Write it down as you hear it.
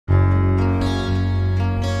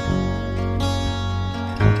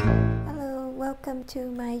welcome to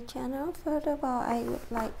my channel. First of all, I would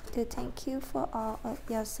like to thank you for all of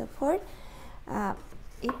your support.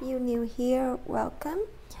 If you're new here, welcome.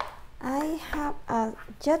 I have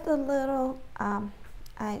just a little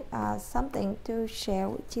something to share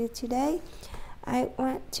with you today. I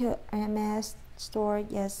went to Hermès store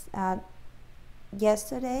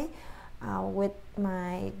yesterday with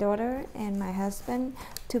my daughter and my husband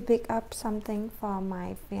to pick up something for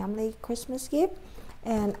my family Christmas gift,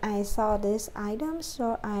 and I saw this item,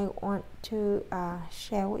 so I want to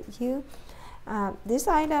share with you. This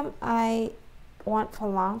item I want for a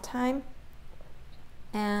long time,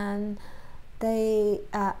 and they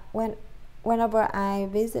whenever I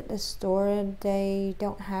visit the store, they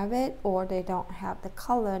don't have it, or they don't have the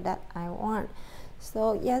color that I want.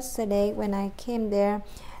 So yesterday when I came there,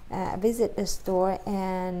 visit the store,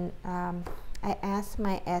 and I asked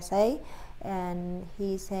my SA, and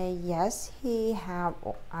he said yes, he have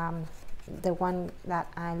the one that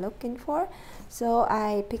I looking for. So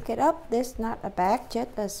I pick it up. This not a bag,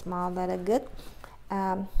 just a small leather good.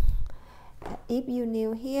 If you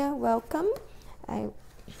new here, welcome.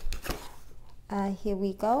 Here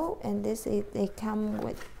we go, and this is, they come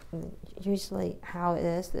with, usually how it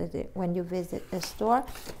is when you visit the store,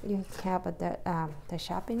 you have the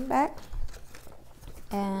shopping bag,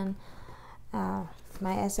 and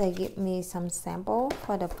my SA give me some sample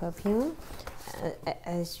for the perfume,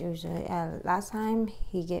 as usually. Last time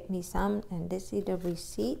he gave me some, and this is the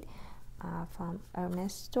receipt from Hermès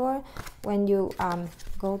store. When you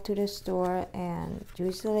go to the store, and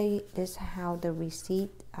usually this is how the receipt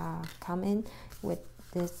come in, with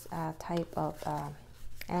this type of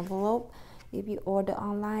envelope. If you order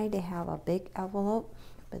online, they have a big envelope,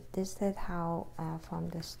 but this is how from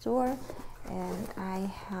the store. And I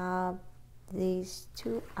have these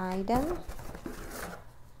two items.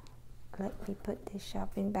 Let me put this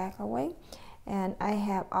shopping bag away, and I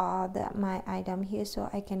have all my item here, so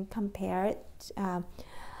I can compare it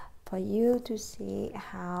for you to see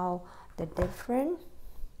how the different.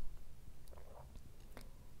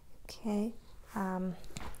 Okay,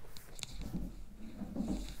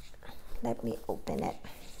 let me open it.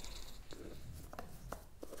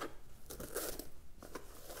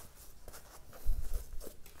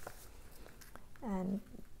 And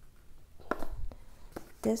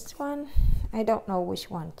this one, I don't know which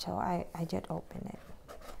one, so I just open it.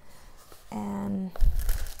 And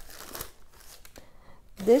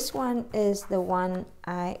this one is the one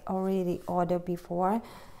I already ordered before,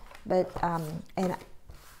 but and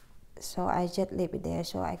so I just leave it there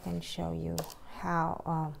so I can show you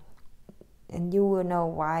how, and you will know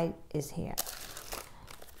why it's here.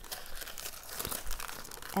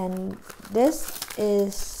 And this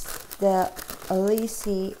is the Elise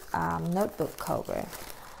notebook cover.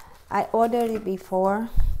 I ordered it before,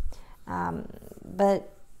 but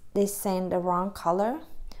they sent the wrong color,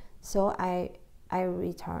 so I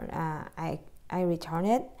return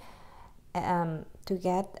it to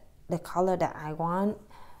get the color that I want.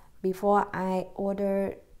 Before I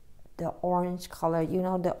ordered the orange color, you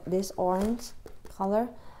know, this orange color,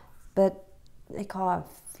 but they call it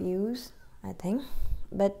fuse, I think,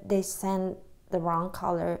 but they sent the wrong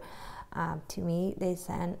color to me. They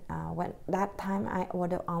sent when that time I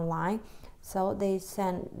ordered online, so they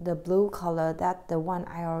sent the blue color, that the one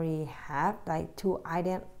I already have, like two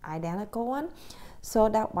identical one. So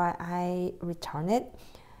that's why I returned it,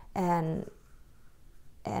 and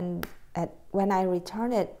when I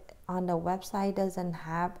return it, on the website doesn't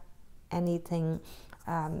have anything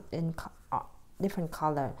in different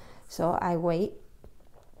color. So I wait,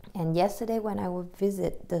 and yesterday when I would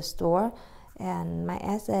visit the store, and my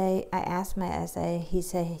SA, I asked my SA, he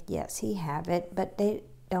said yes, he have it, but they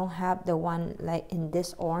don't have the one like in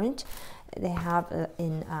this orange. They have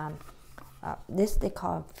in this they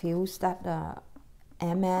call fuse, that the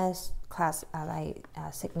MS class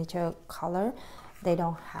signature color. They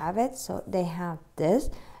don't have it, so they have this.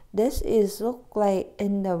 This is look like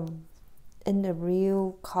in the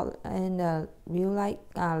real color, in the real light,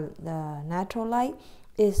 the natural light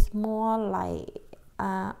is more like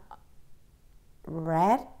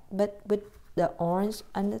red, but with the orange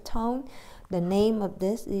undertone. The name of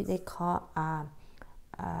this is they call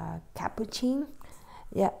cappuccino.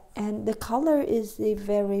 Yeah, and the color is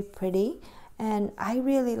very pretty, and I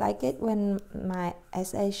really like it when my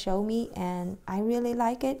SA show me, and I really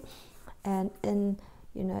like it. And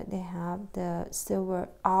you know, they have the silver,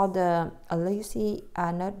 all the Elise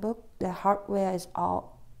notebook, the hardware is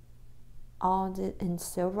all in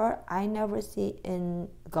silver. I never see in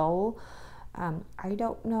gold. I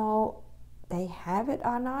don't know they have it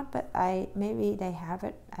or not, but maybe they have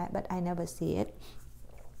it, but I never see it.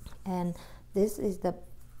 And This is the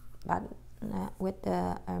button with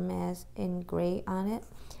the Hermès in gray on it,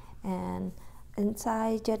 and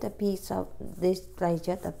inside just a piece of this, like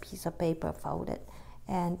just a piece of paper folded.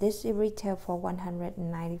 And this is retail for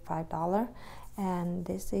 $195, and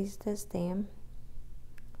this is the stamp,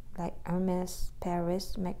 like Hermès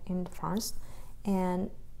Paris made in France. And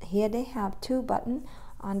here they have two buttons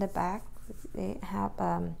on the back. They have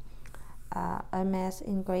Hermès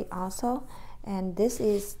in gray also, and this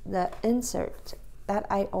is the insert that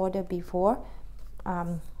I ordered before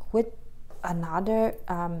with another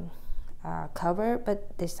cover,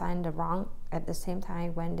 but they signed the wrong at the same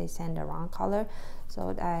time when they send the wrong color.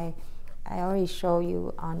 So I already show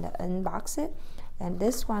you on the unbox it. And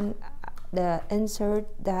this one, the insert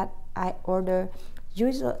that I order,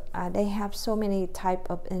 usually they have so many type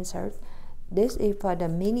of inserts. This is for the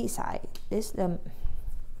mini size. This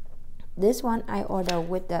one I order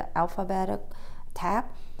with the alphabetic tab.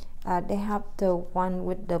 They have the one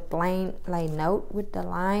with the plain like note with the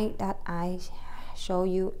line that I show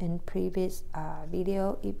you in previous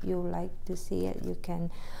video. If you like to see it, you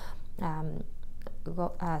can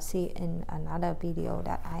go see in another video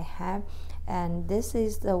that I have. And this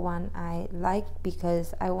is the one I like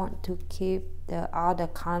because I want to keep all the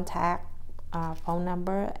contact, phone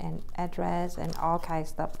number and address and all kinds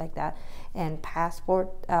of stuff like that, and password,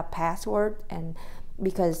 and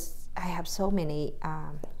because I have so many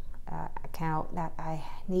account that I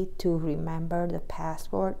need to remember the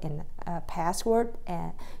password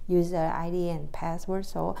and user ID and password,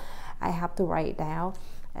 so I have to write down.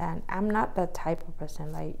 And I'm not the type of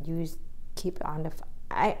person like keep it on the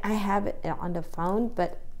I have it on the phone,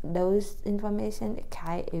 but those information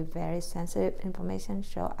kind of very sensitive information,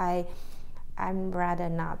 so I'm rather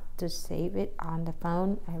not to save it on the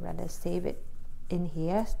phone. I rather save it in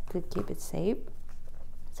here to keep it safe.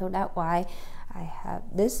 So that's why I have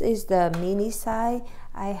this is the mini size.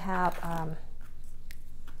 I have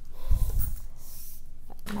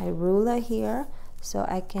my ruler here, so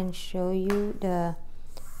I can show you the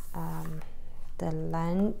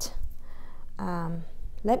length.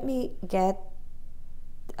 Let me get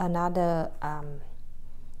another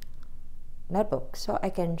notebook so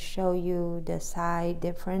I can show you the size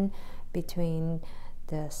difference between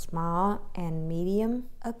the small and medium.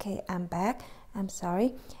 Okay, I'm back. I'm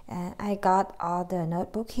sorry, and I got all the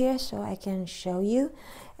notebook here so I can show you.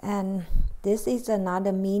 And this is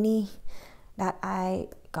another mini that I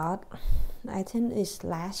got, I think it's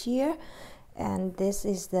last year, and this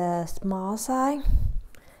is the small size.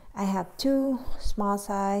 I have two small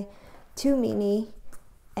size, two mini,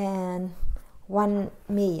 and one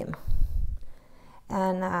medium.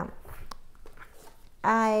 And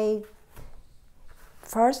I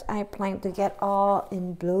plan to get all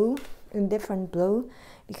in blue, in different blue,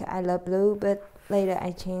 because I love blue, but later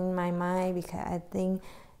I changed my mind because I think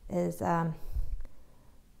is I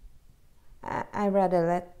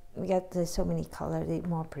rather get so many colors, it's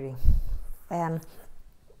more pretty. And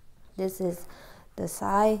this is the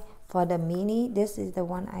size for the mini. This is the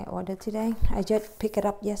one I ordered today. I just picked it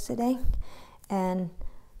up yesterday, and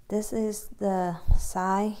this is the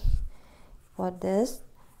size for this.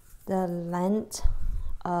 The length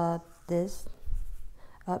of this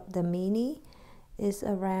the mini is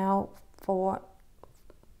around 4.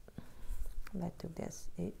 Let's do this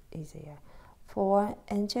easier. 4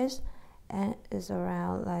 inches, and is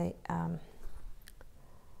around like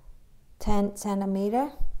 10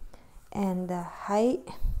 centimeter, and the height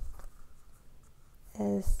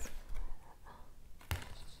is,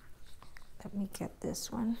 let me get this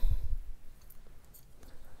one.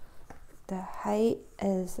 The height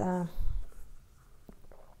is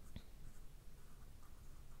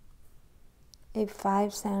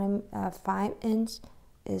 5 inch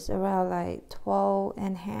is around like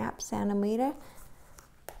 12.5 centimeter.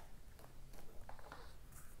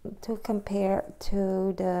 To compare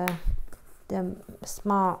to the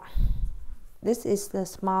small, this is the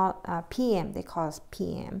small PM, they call it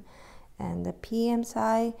PM, and the PM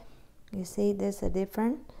size, you see there's a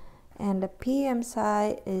difference. And the PM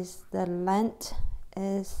size is the length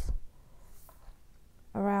is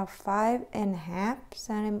around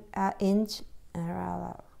 5.5 inch,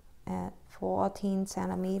 around 14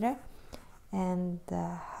 centimeter, and the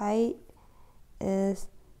height is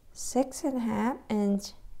 6.5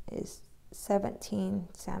 inch, is 17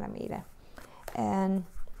 centimeter. And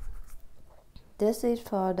this is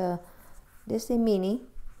for this is mini,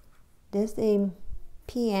 this is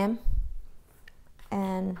PM,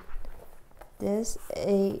 and this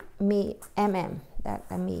is MM,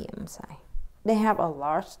 that's a medium size. They have a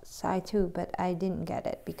large size too, but I didn't get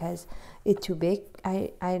it because it's too big.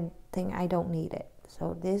 I think I don't need it,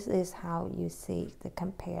 So this is how you see the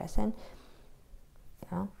comparison, you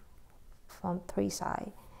know, from 3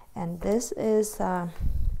 sides. And this is the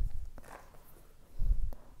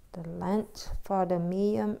length for the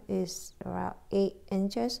medium is around 8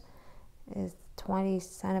 inches, is 20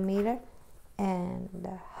 centimeter, and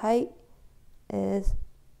the height is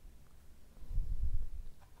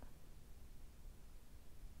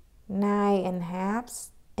 9.5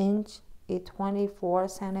 inch, is 24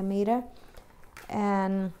 centimeter.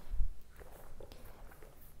 And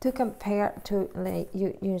to compare to, like,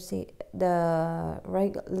 you see the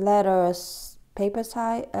letters paper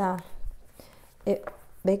size, it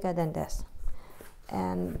bigger than this.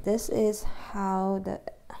 And this is how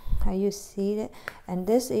you see it. And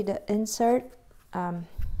this is the insert for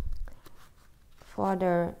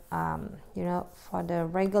the you know, for the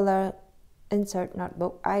regular insert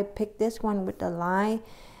notebook. I picked this one with the line,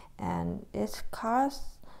 and it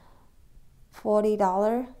costs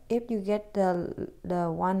 $40. If you get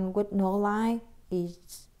the one with no line,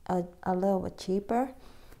 it's a little bit cheaper.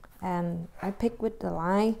 And I picked with the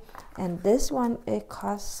line, and this one it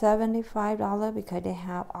costs $75 because they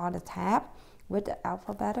have all the tab with the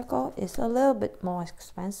alphabetical. It's a little bit more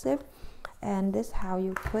expensive. And this is how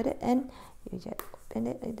you put it in. You just open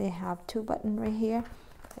it. They have 2 buttons right here,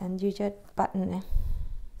 and you just button it.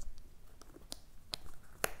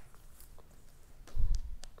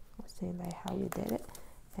 Let's see, like how you did it,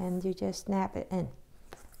 and you just snap it in,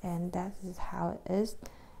 and that is how it is.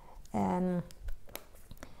 And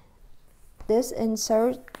this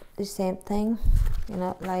insert the same thing, you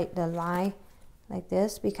know, like the line like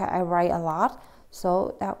this, because I write a lot,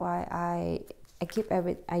 so that's why I keep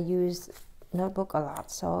I use notebook a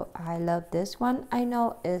lot. So I love this one. I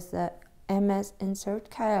know it's the Hermès insert,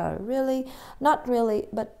 kind of really, not really,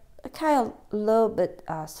 but kind of a little bit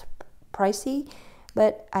pricey,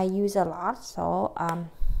 but I use a lot, so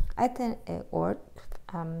I think it works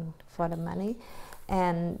for the money.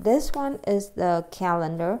 And this one is the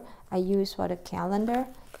calendar I use for the calendar.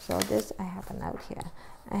 So this, I have a note here.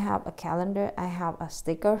 I have a calendar. I have a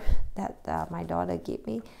sticker that my daughter gave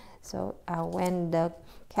me. So when the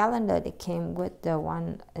calendar, they came with the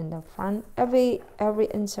one in the front. Every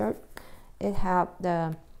insert, it have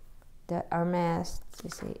the Hermès. You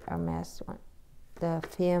see Hermès one, the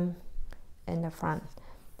film in the front.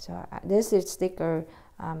 So this is sticker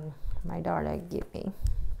my daughter gave me.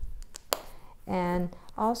 And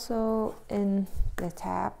also in the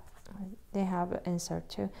tab, they have an insert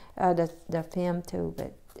too, the film too.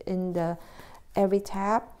 But in the every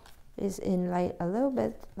tab is in like a little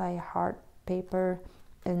bit like hard paper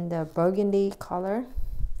in the burgundy color.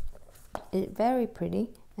 It's very pretty.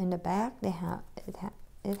 In the back, they have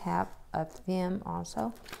it have a film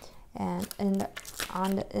also, and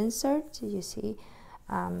on the insert, you see,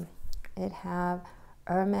 it have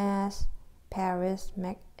Hermès Paris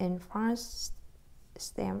Mac in France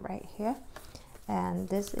stamp right here. And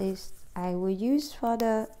this is I will use for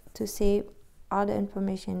to save all the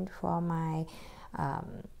information for my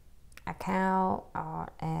account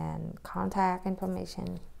and contact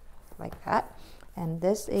information like that. And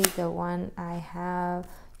this is the one I have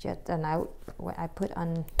just a note what I put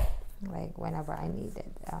on like whenever I need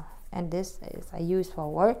it. And this is I use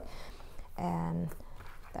for work, and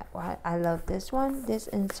that why I love this one. This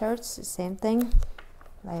inserts the same thing,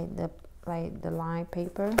 like the line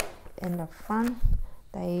paper in the front.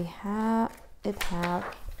 They have the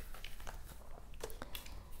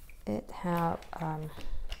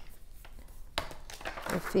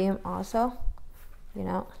film also, you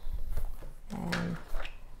know. And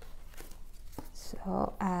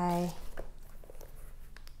so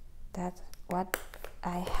that's what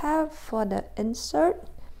I have for the insert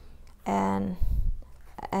and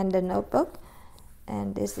the notebook.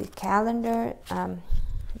 And this is calendar.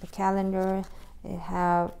 The calendar, it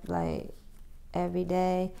have like every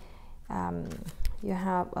day you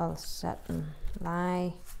have a certain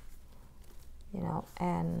line, you know.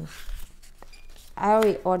 And I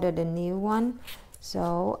already ordered a new one,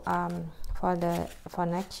 so for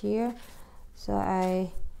next year. So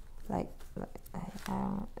I like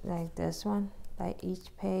this one. Like each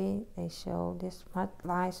page they show this much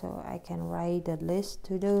line, so I can write the list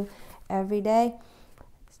to do every day.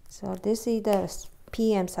 So this is the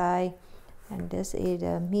PM size, and this is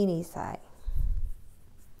the mini size,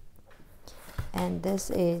 and this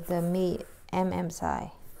is the MM size.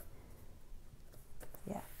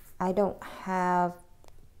 Yeah, I don't have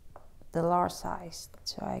the large size,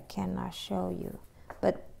 so I cannot show you,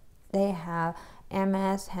 but they have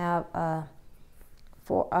MS have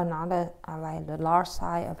for another like the large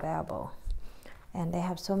size available, and they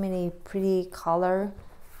have so many pretty color.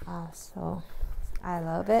 So I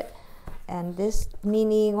love it. And this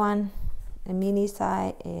mini one, the mini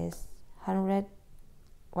size is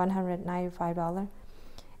 $195,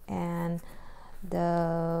 and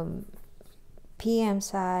the PM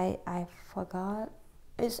size, I forgot,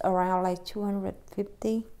 it's around like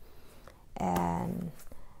 250, and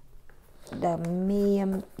the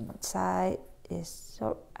medium size is,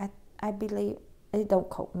 so I believe, it don't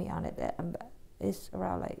quote me on it, but it's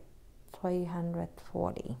around like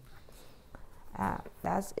 340.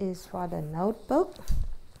 That is for the notebook.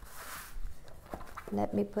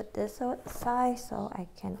 Let me put this aside so I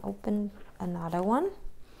can open another one.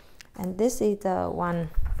 And this is the one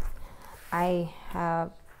I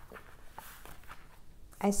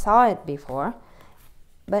saw it before,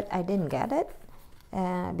 but I didn't get it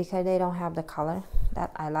because they don't have the color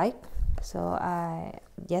that I like. So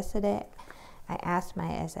yesterday I asked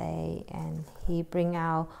my SA, and he bring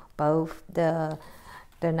out both the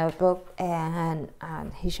notebook, and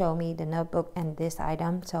he showed me the notebook and this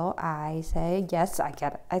item. So I say yes, I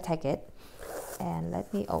get it, I take it, and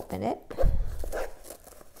let me open it.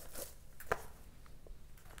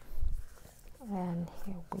 And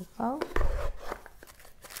here we go.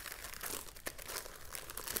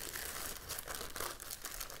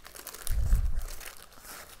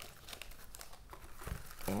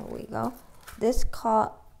 There we go. This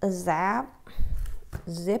called Azap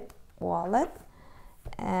zip wallet,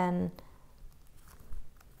 and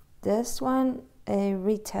this one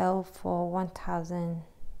retail for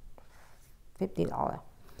 $1,050,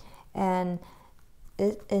 and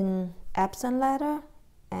it's in epsom leather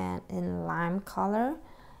and in lime color,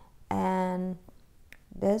 and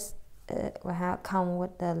this will come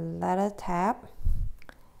with the leather tab.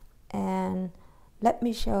 And let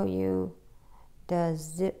me show you the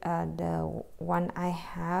zip, the one I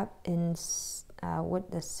have in with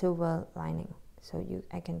the silver lining, so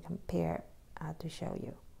I can compare to show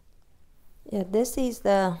you. Yeah, this is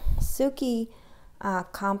the silky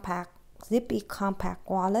compact, zippy compact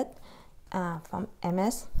wallet from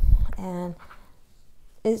Hermès, and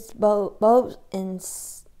it's both in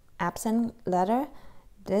epsom leather.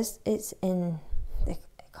 This is in, they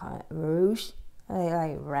call it rouge,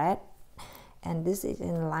 like red, and this is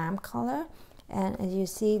in lime color. And as you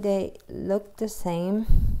see, they look the same,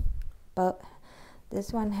 but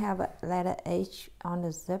this one have a letter H on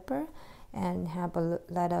the zipper and have a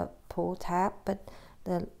letter pull tab, but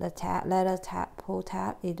the letter tab pull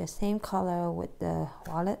tab is the same color with the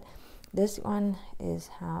wallet. This one is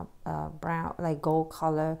have a brown, like gold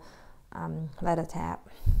color letter tab,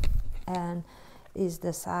 and is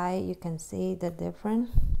the size. You can see the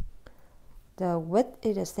difference. The width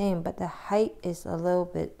is the same, but the height is a little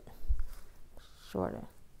bit shorter,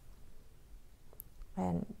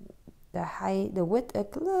 and the width a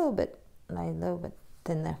little bit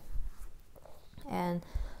thinner. And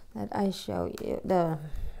let I show you the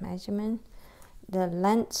measurement. The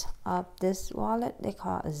length of this wallet, they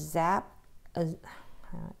call it Azap,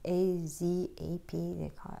 A-Z-A-P, they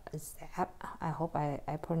call it Azap. I hope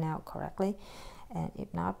I pronounce correctly, and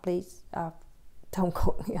if not, please don't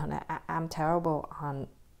quote me on it. I'm terrible on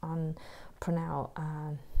pronounce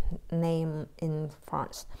name in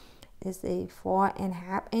France. It's a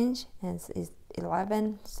 4.5 inch, and it's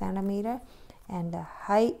 11 centimeter, and the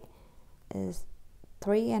height is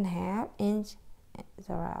 3.5 inch. It's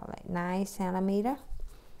around like 9 centimeter,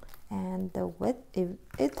 and the width is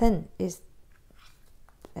thin, is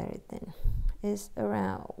very thin. It's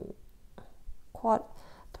around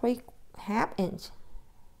 3.5 inch.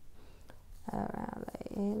 Around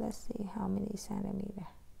like, let's see how many centimeter.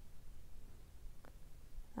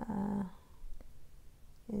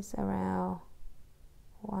 It's around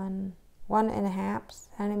 1.5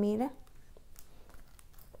 centimeter.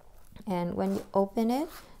 And when you open it,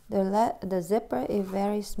 the zipper is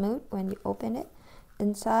very smooth when you open it.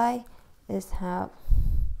 Inside is have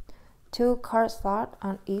 2 card slots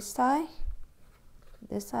on each side.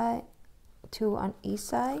 This side, 2 on each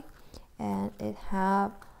side, and it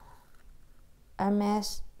have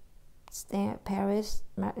Hermès stamp, Paris,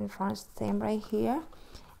 Martin France stamp right here.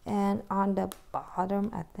 And on the bottom,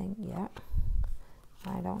 I think, yeah,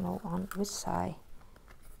 I don't know on which side,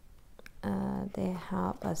 they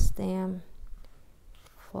have a stamp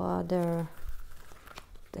for the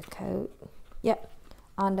code. Yep,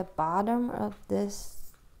 on the bottom of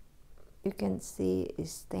this, you can see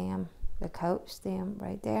is stamp, the code stamp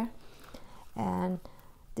right there. And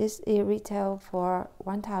this is retail for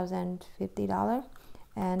 $1,050,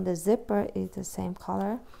 and the zipper is the same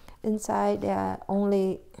color. Inside, they are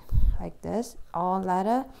only like this, all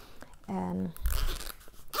leather, and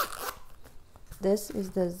this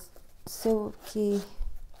is the silky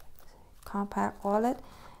compact wallet.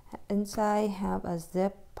 Inside have a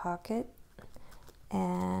zip pocket,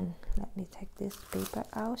 and let me take this paper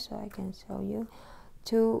out so I can show you.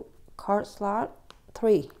 2 card slot,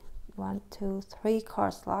 3, 1, 2, 3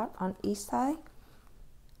 card slot on each side,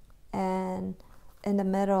 and in the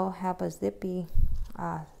middle have a zippy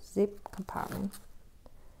zip compartment,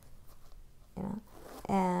 you know.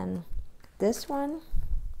 And this one,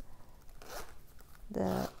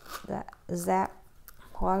 the Azap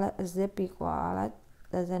wallet, zippy wallet,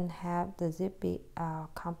 doesn't have the zippy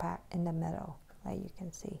compact in the middle, like you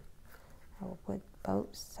can see. I will put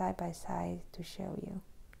both side by side to show you.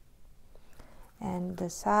 And the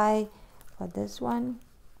side for this one,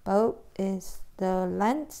 both is the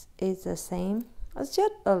length is the same. It's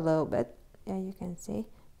just a little bit. Yeah, you can see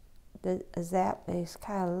the Azap is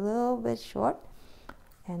kind of a little bit short,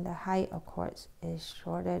 and the height, of course, is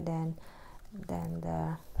shorter than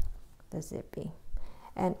the zippy.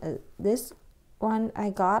 And this one I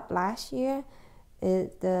got last year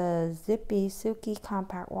is the zippy silky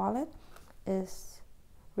compact wallet. Is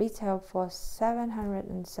retail for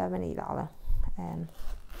 $770, and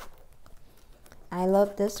I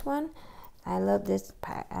love this one. I love this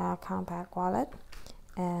compact wallet,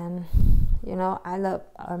 and you know, I love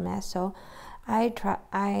Hermès, so I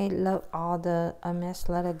love all the Hermès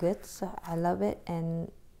leather goods, so I love it.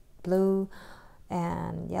 And blue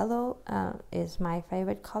and yellow is my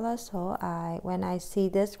favorite color, so when I see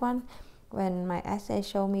this one, when my essay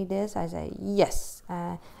showed me this, I say yes,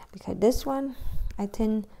 because this one, I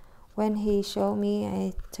think when he showed me,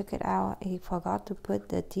 I took it out, he forgot to put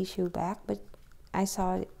the tissue back, but I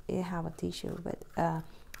saw it have a tissue, but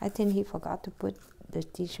I think he forgot to put the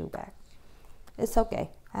tissue back. It's okay.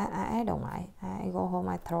 I don't mind. I go home,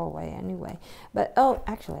 I throw away anyway. But oh,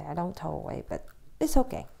 actually, I don't throw away, but it's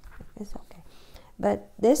okay. It's okay.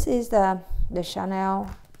 But this is the Chanel.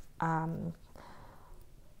 What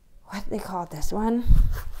they call this one?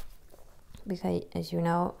 Because as you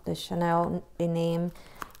know, the Chanel, they name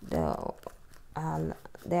their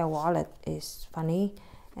wallet is funny.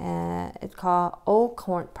 It's called Old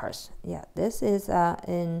Corn Purse. Yeah, this is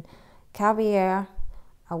in caviar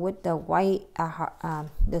with the white,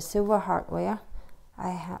 the silver hardware.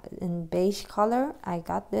 I have in beige color. I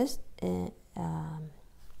got this in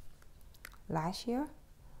last year.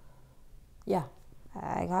 Yeah,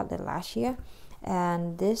 I got it last year,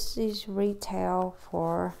 and this is retail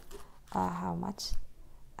for how much?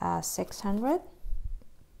 600.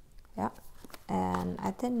 Yeah. And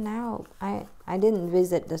I think now I didn't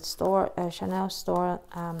visit the store, Chanel store,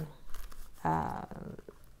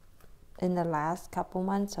 in the last couple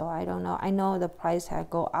months, so I don't know. I know the price had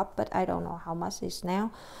go up, but I don't know how much it's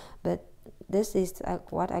now. But this is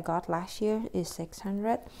what I got last year is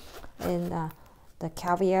 600 in the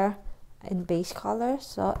caviar in beige color.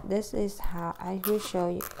 So this is how I will show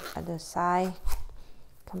you the size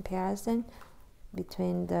comparison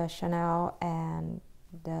between the Chanel and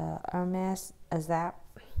the Hermès Azap.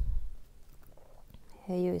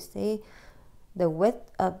 Here you see the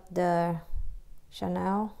width of the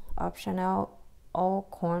Chanel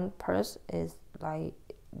Old Corn Purse is like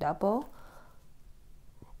double,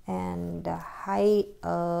 and the height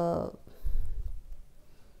of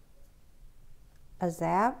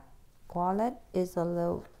Azap wallet is a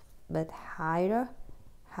little bit higher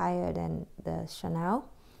than the Chanel.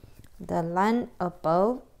 The length of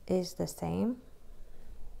both is the same,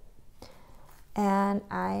 and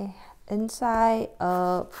inside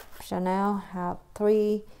of Chanel have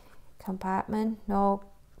 3 compartments, no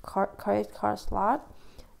credit card slot.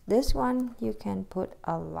 This one you can put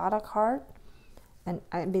a lot of card, and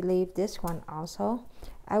I believe this one also.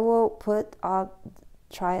 I will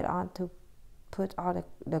try it on to put all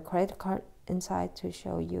the credit card inside to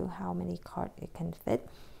show you how many cards it can fit.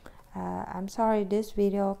 I'm sorry this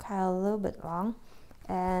video kind of a little bit long,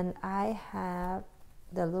 and I have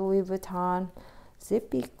the Louis Vuitton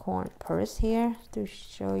zippy corn purse here to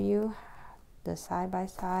show you the side by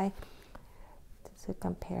side to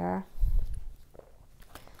compare.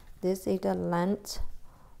 This is the length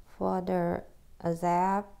for the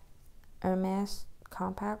Azap Hermès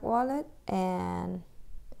compact wallet and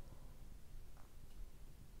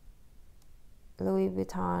Louis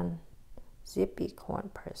Vuitton zippy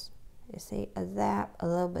corn purse. You see Azap a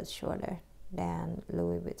little bit shorter than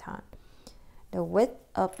Louis Vuitton. The width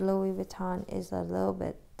of Louis Vuitton is a little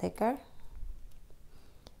bit thicker.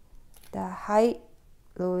 The height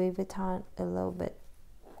Louis Vuitton a little bit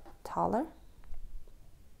taller.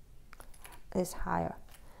 Is higher.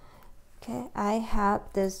 Okay, I have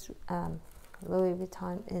this Louis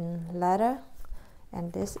Vuitton in leather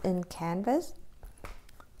and this in canvas,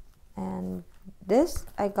 and this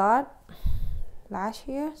I got last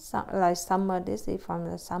year, like summer. This is from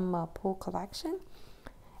the summer pool collection,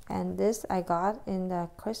 and this I got in the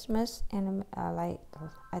Christmas and like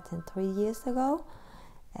I think 3 years ago.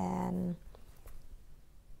 And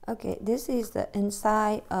okay, this is the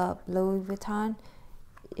inside of Louis Vuitton.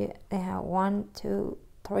 They have 1, 2,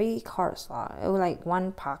 3 card slots, like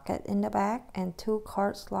 1 pocket in the back and 2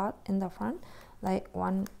 card slots in the front, like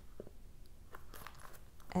 1.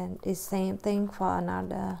 And it's same thing for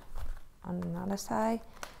another on another side.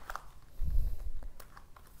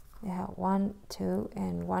 They have 1, 2,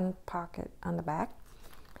 and 1 pocket on the back,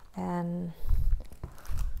 and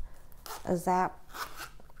Azap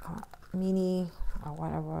mini or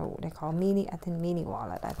whatever they call mini. I think mini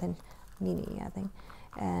wallet. I think mini. I think,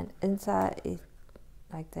 and inside is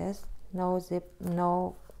like this. No zip.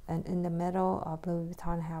 No, and in the middle of Louis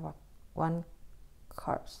Vuitton have a 1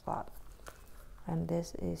 card slot. And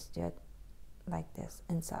this is just like this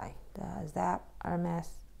inside the Azap Hermès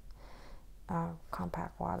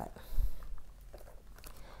compact wallet.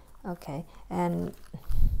 Okay, and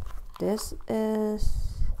this is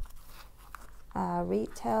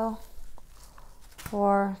retail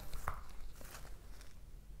for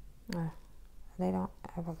they don't,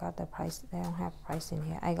 I forgot the price. They don't have price in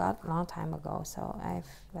here. I got a long time ago, so I've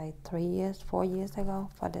like 3 years, 4 years ago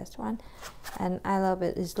for this one, and I love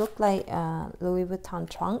it. It looks like a Louis Vuitton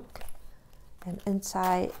trunk, and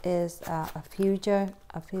inside is a future,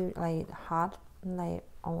 like hot, like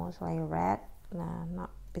almost like red, not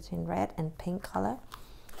between red and pink color,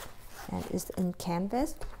 and it's in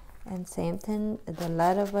canvas. And same thing, the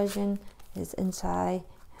leather version is inside.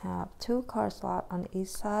 Have 2 card slots on each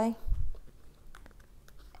side,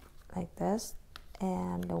 like this,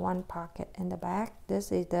 and the 1 pocket in the back.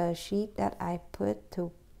 This is the sheet that I put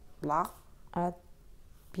to block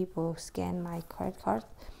people scan my credit card.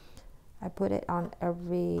 I put it on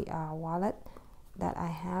every wallet that I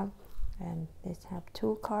have, and this have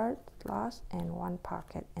 2 card slots and 1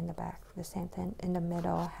 pocket in the back. The same thing in the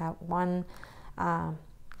middle, have 1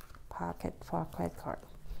 pocket for credit card,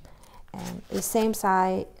 and the same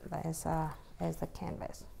size as the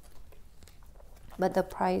canvas, but the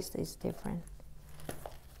price is different.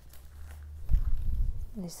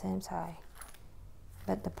 The same size,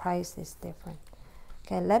 but the price is different.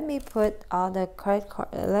 Okay, let me put all the credit card.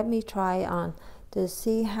 Let me try on to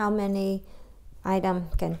see how many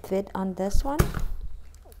items can fit on this one.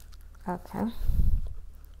 Okay.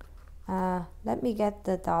 Let me get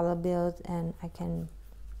the dollar bills and I can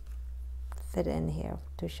fit in here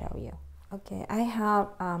to show you. Okay, I have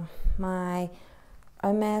my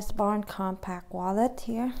Hermès Barn Compact wallet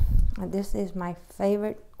here. This is my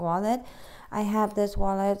favorite wallet. I have this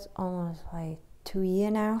wallet almost like 2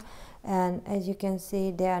 years now, and as you can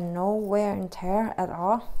see, there are no wear and tear at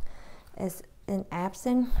all. It's in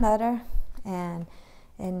absent leather and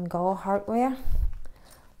in gold hardware.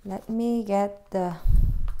 Let me get the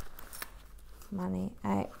money.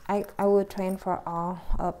 I will transfer all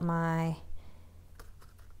of my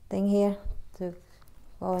thing here to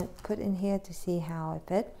go and put in here to see how it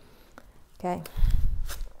fit. Okay,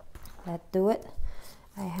 let's do it.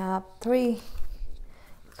 I have 3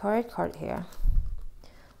 credit card here,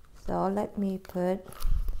 so let me put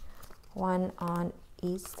 1 on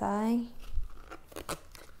each side.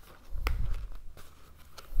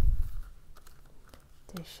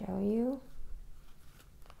 To show you.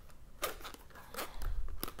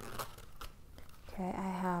 Okay, I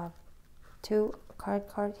have 2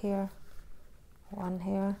 card here, 1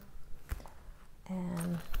 here,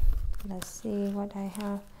 and let's see what I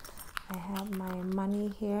have. I have my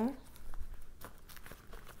money here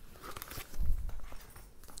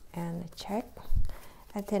and a check.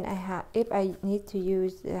 I think I have, if I need to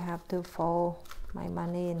use, I have to fold my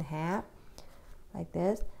money in half like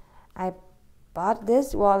this. I bought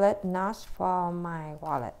this wallet not for my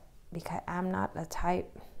wallet because I'm not a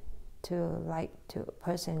type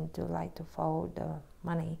person to like to fold the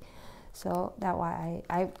money, so that's why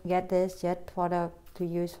I get this just for to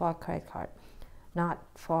use for a credit card, not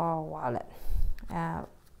for a wallet,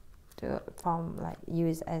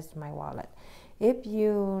 use as my wallet. If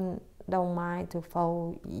you don't mind to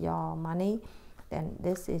fold your money, then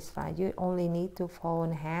this is fine. You only need to fold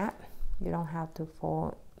in half. You don't have to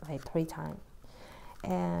fold like 3 times.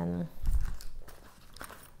 And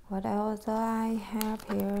what else do I have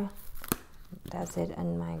here? That's it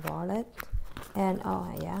in my wallet. And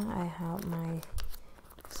oh yeah, I have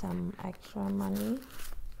some extra money.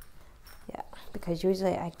 Yeah, because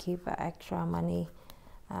usually I keep extra money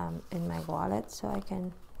in my wallet, so I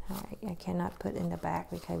cannot put in the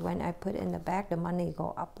back, because when I put in the back, the money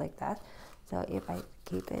go up like that. So if I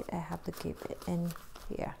keep it, I have to keep it in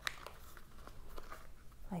here.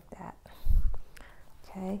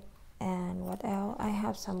 Okay, and what else? I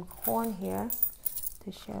have some corn here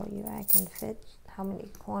to show you. I can fit how many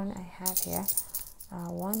corn I have here.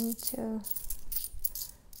 1, 2,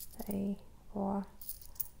 3, 4,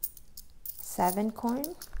 7 corn.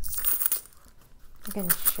 You can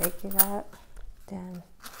shake it up, then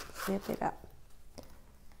zip it up.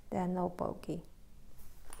 Then no bogey.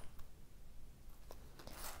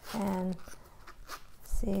 And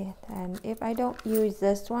see, and if I don't use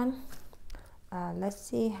this one, let's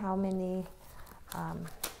see how many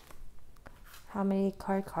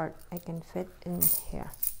card I can fit in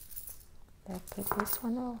here. Let's put this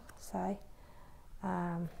one aside.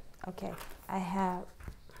 Okay, I have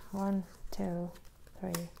 1, 2,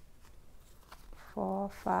 3, 4,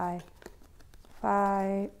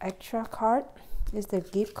 5 extra card. Is the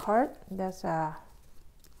gift card that's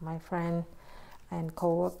my friend and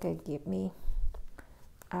co-worker give me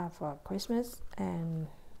for Christmas and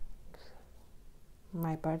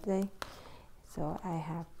my birthday, so I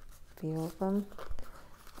have few of them.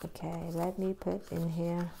 Okay, let me put in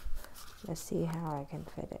here. Let's see how I can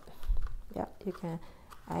fit it. Yeah, you can.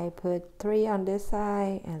 I put 3 on this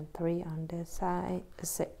side and 3 on this side,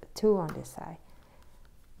 2 on this side.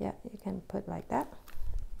 Yeah, you can put like that.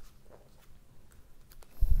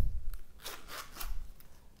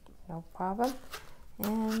 No problem.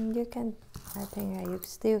 And you can, I think you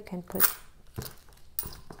still can put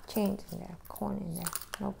change in there, corn in there,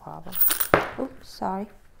 no problem. Oops, sorry.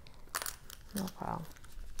 No problem.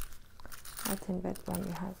 I think that one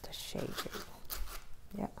you have to shake it.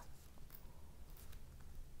 Yeah.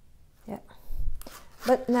 Yeah.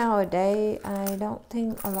 But nowadays, I don't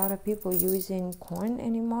think a lot of people using corn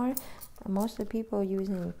anymore. Most of the people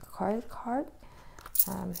using card.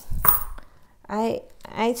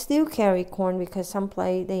 I still carry corn because some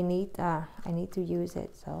place they need I need to use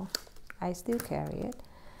it, so I still carry it,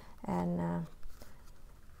 and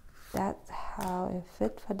that's how it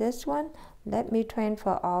fit for this one. Let me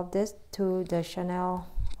transfer all this to the Chanel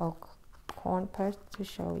corn purse to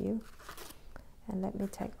show you, and let me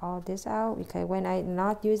take all this out because when I'm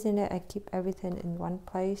not using it, I keep everything in one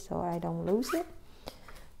place so I don't lose it.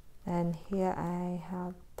 And here I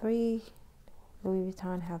have 3 Louis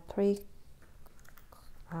Vuitton have 3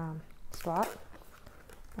 slot,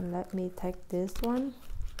 and let me take this one,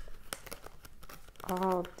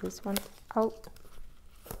 this one out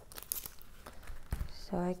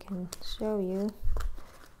so I can show you.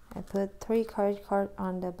 I put 3 card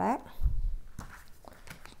on the back.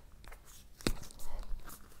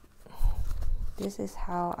 This is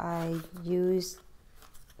how I use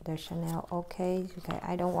the Chanel okay.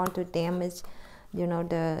 I don't want to damage, you know,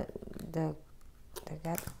 the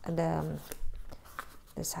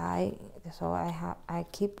side, so I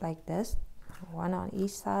keep like this, 1 on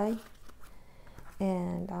each side,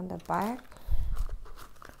 and on the back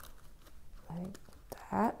like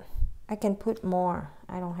that. I can put more.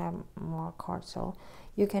 I don't have more cards, so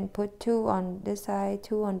you can put 2 on this side,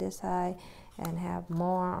 2 on this side, and have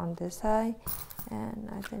more on this side, and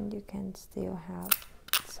I think you can still have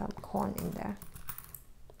some corn in there.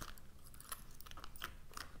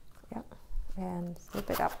 Yep, and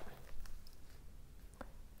zip it up.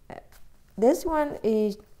 This one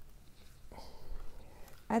is,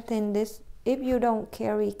 I think this, if you don't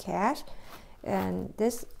carry cash, and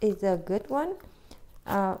this is a good one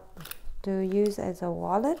to use as a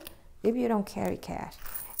wallet if you don't carry cash.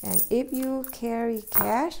 And if you carry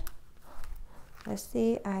cash, let's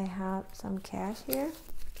see, I have some cash here.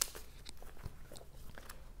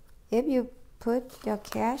 If you put your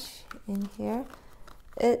cash in here,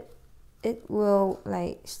 it will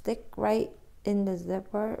like stick right in the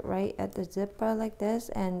zipper, right at the zipper like this,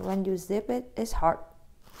 and when you zip it, it's hard.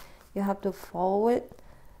 You have to fold it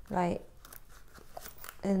like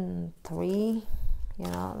in 3, you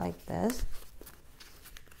know, like this,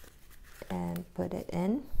 and put it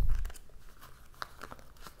in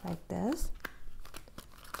like this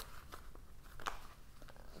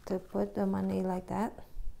to put the money like that.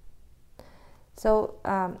 So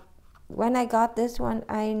when I got this one,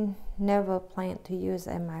 I never planned to use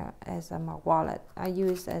as my wallet. I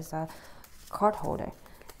use as a card holder,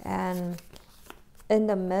 and in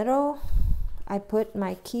the middle I put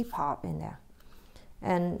my key pop in there,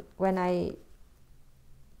 and when I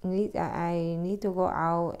need to go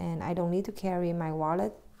out and I don't need to carry my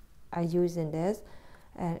wallet, I use in this,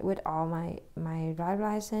 and with all my driver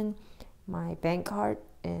license, my bank card,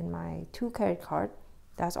 and my 2 credit card.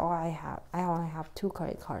 That's all I have. I only have 2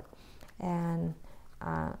 credit card and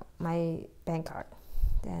my bank card,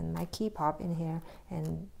 then my key pop in here,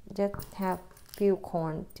 and just have few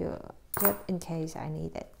coin to just in case I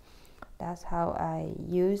need it. that's how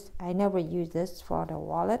I never use this for the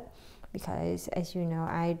wallet, because as you know,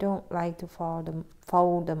 I don't like to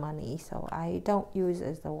fold the money, so I don't use it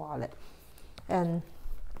as the wallet. And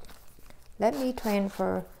let me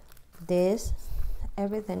transfer this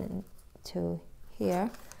everything to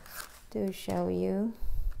here to show you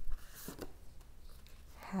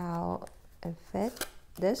how it fit.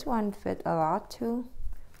 This one fit a lot too.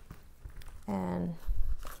 And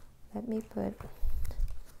let me put,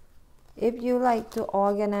 if you like to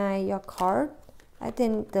organize your card, I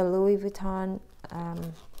think the Louis Vuitton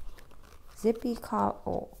zippy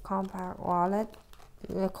compact wallet,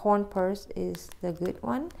 the corn purse, is the good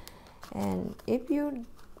one. And if you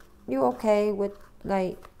okay with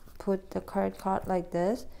like put the credit card like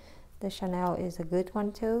this, the Chanel is a good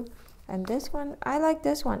one too. And this one, I like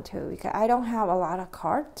this one too, because I don't have a lot of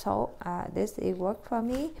cards, so this it worked for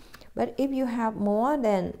me. But if you have more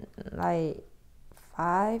than like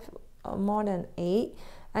 5 or more than 8,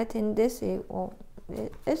 I think this it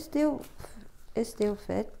still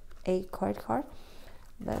fit 8 credit card,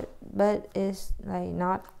 but it's like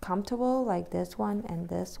not comfortable like this one and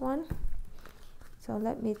this one. So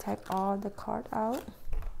let me take all the card out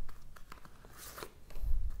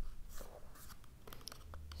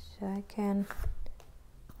so I can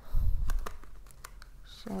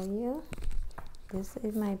show you. This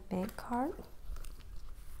is my bank card.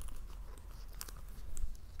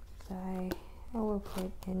 So I will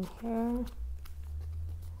put in here.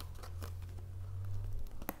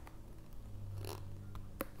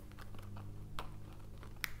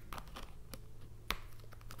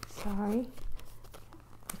 Sorry.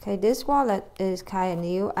 Okay, this wallet is kind of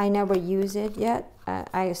new. I never use it yet.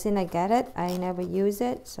 Since I get it, I never use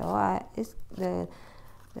it. So the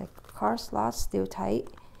card slot's still tight.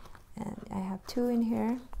 And I have 2 in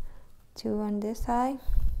here, 2 on this side.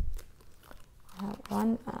 I have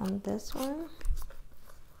 1 on this one,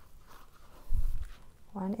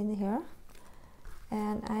 1 in here,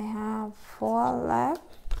 and I have 4 left.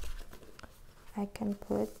 I can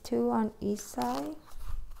put 2 on each side.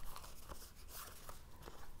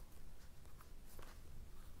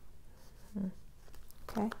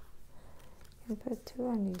 Okay, you put 2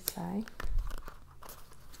 on each side.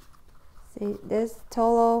 See, this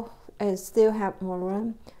total is still have more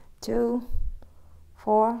room. 2,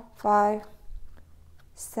 4, 5,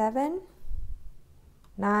 7,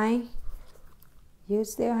 9. You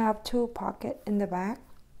still have 2 pockets in the back.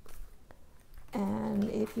 And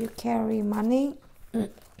if you carry money,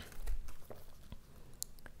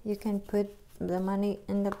 you can put the money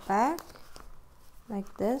in the back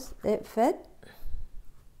like this. It fit.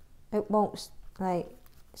 It won't like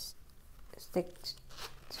stick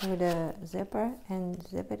to the zipper and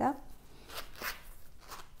zip it up.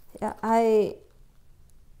 Yeah, I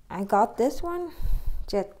got this one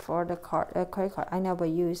just for the credit card. I never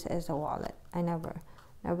use it as a wallet. I never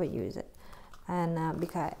use it, and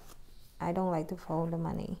because I don't like to fold the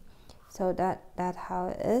money. So that's how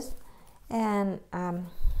it is. And I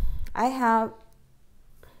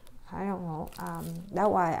don't know. That's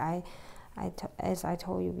why as I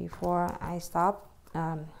told you before, I stopped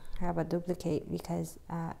have a duplicate, because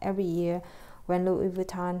every year when Louis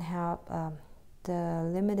Vuitton have the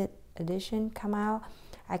limited edition come out,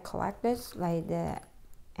 I collect this, like the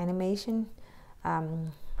animation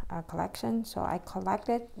collection. So I collect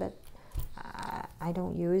it, but I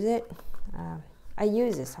don't use it. I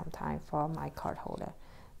use it sometimes for my card holder,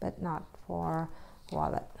 but not for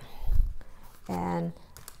wallet. And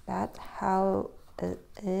that's how it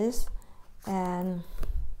is. And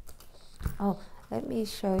oh, let me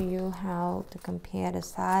show you how to compare the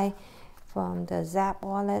size from the Azap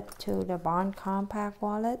wallet to the Bond Compact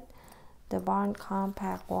wallet. The Bond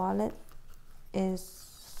Compact wallet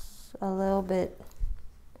is a little bit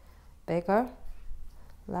bigger,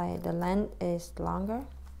 like the length is longer.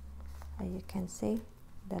 As you can see,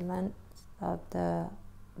 the length of the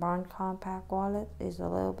Bond Compact wallet is a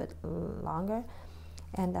little bit longer,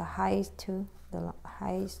 and the height too. The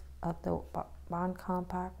height of the Bond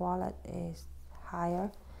Compact wallet is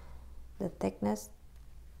higher. The thickness,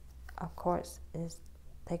 of course, is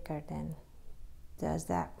thicker than the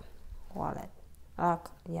Azap wallet.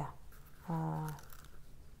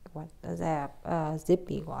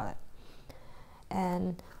 Zippy wallet.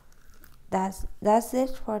 And that's it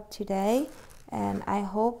for today. And I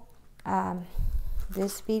hope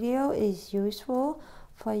this video is useful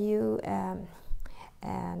for you. And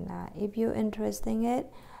if you're interested in it,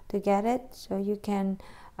 to get it, so you can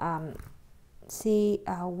see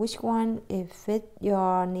which one it fit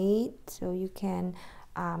your need, so you can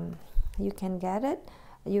get it.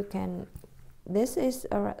 You can. This is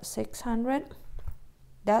around 600.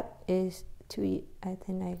 that is I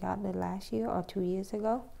think I got it last year or 2 years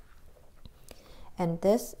ago. And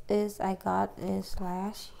this is I got is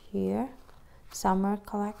last year summer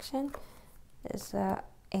collection. It's around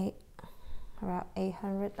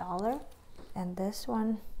 $800. And this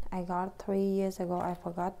one I got 3 years ago. I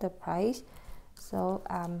forgot the price. So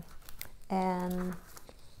and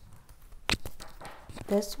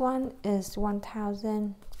this one is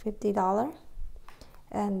 $1,050,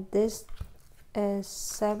 and this is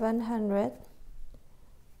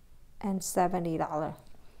 $770.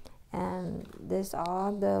 And these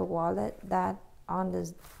are the wallet that on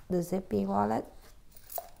the zippy wallet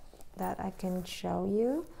that I can show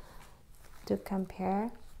you to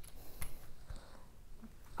compare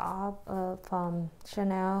all from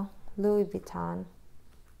Chanel, Louis Vuitton,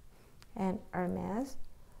 and Hermès.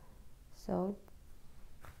 So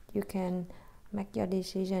you can make your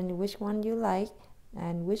decision which one you like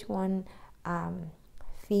and which one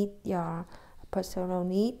fit your personal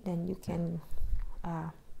need, then you can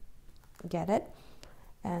get it.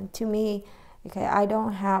 And to me, okay, I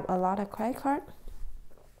don't have a lot of credit card,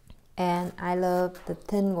 and I love the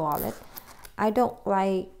thin wallet. Don't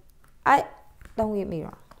get me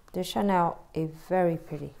wrong, the Chanel is very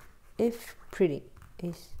pretty. It's pretty.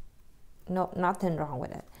 It's nothing wrong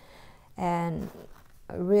with it, and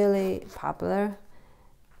really popular.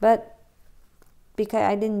 But because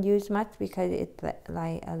I didn't use much, because it's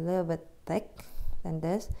like a little bit thick than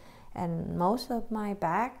this, and most of my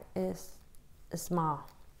bag is small,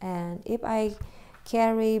 and if I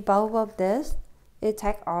carry both of this, it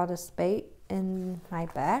takes all the space in my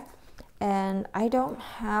bag, and I don't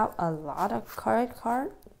have a lot of credit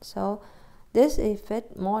card, so this is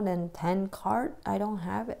fit more than 10 card. I don't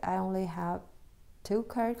have it. I only have 2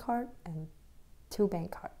 credit card and 2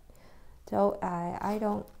 bank card. So I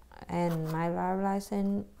don't, and my driver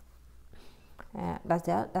license,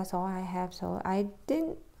 that's all I have. So I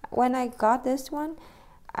didn't, when I got this one,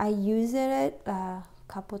 I used it a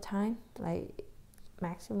couple times, like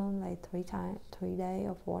maximum like 3 days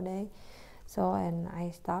or 4 days. So, and I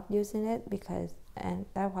stopped using it because, and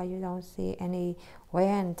that's why you don't see any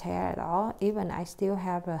wear and tear at all. Even I still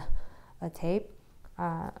have a tape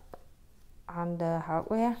on the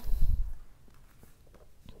hardware,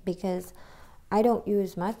 because I don't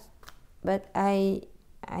use much, but I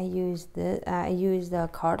use the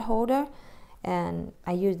card holder, and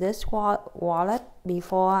I use this wallet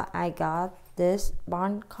before I got this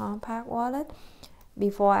Bond compact wallet.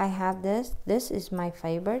 Before I have this is my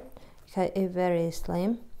favorite because it's very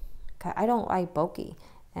slim. I don't like bulky,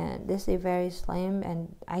 and this is very slim,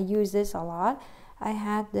 and I use this a lot. I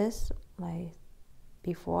had this like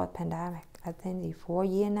before pandemic, I think it's 4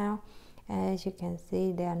 years now, and as you can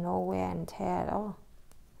see, there are no wear and tear at all.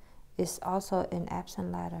 It's also in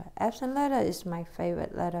epsom leather. Epsom leather is my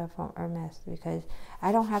favorite leather from Hermès because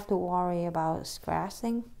I don't have to worry about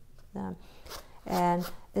scratching them. And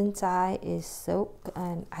inside is silk,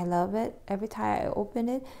 and I love it. Every time I open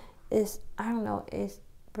it, I don't know, it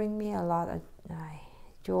brings me a lot of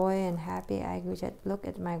joy and happy. I just look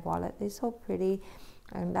at my wallet. It's so pretty,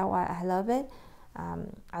 and that's why I love it.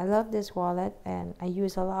 I love this wallet, and I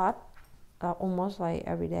use a lot, almost like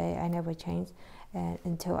every day. I never change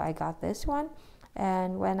until I got this one.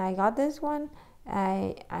 And when I got this one,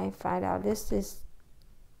 I find out this is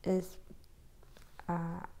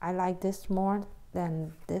I like this more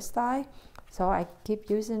than this style, so I keep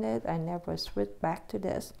using it. I never switch back to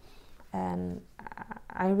this, and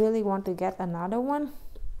I really want to get another one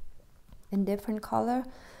in different color,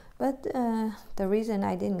 but the reason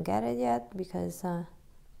I didn't get it yet because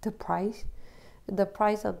the price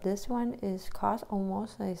of this one is cost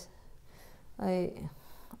almost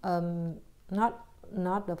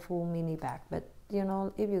not the full mini bag, but you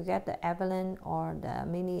know, if you get the Evelyn or the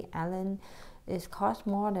mini Allen, it costs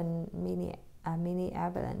more than mini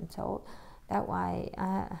Evelyn. So that's why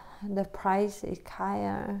the price is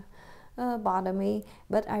kind of bother me,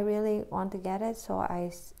 but I really want to get it, so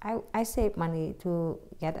I save money to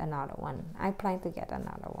get another one. I plan to get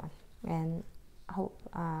another one, and hope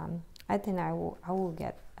I think I will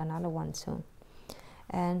get another one soon.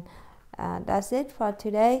 And that's it for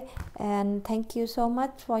today, and thank you so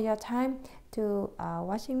much for your time to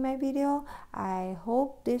watching my video. I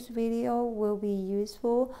hope this video will be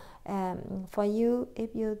useful for you.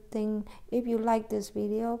 If you like this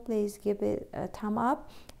video, please give it a thumb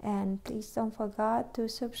up, and please don't forget to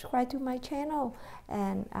subscribe to my channel.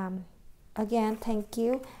 And again, thank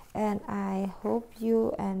you, and I hope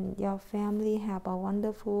you and your family have a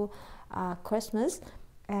wonderful Christmas.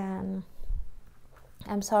 And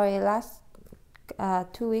I'm sorry, last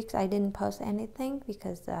 2 weeks I didn't post anything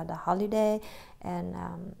because the holiday and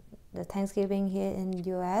the Thanksgiving here in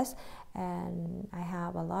US, and I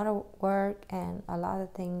have a lot of work and a lot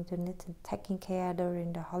of things to need to taking care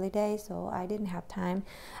during the holiday, so I didn't have time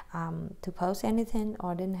to post anything,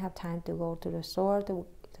 or didn't have time to go to the store to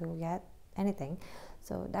get anything.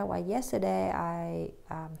 So that why yesterday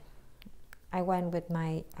I went with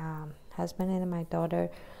my husband and my daughter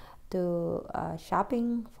to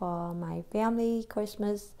shopping for my family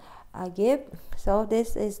Christmas gift. So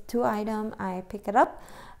this is 2 items I picked it up,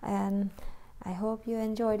 and I hope you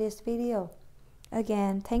enjoy this video.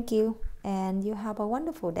 Again, thank you, and you have a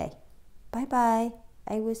wonderful day. Bye bye.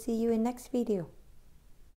 I will see you in next video.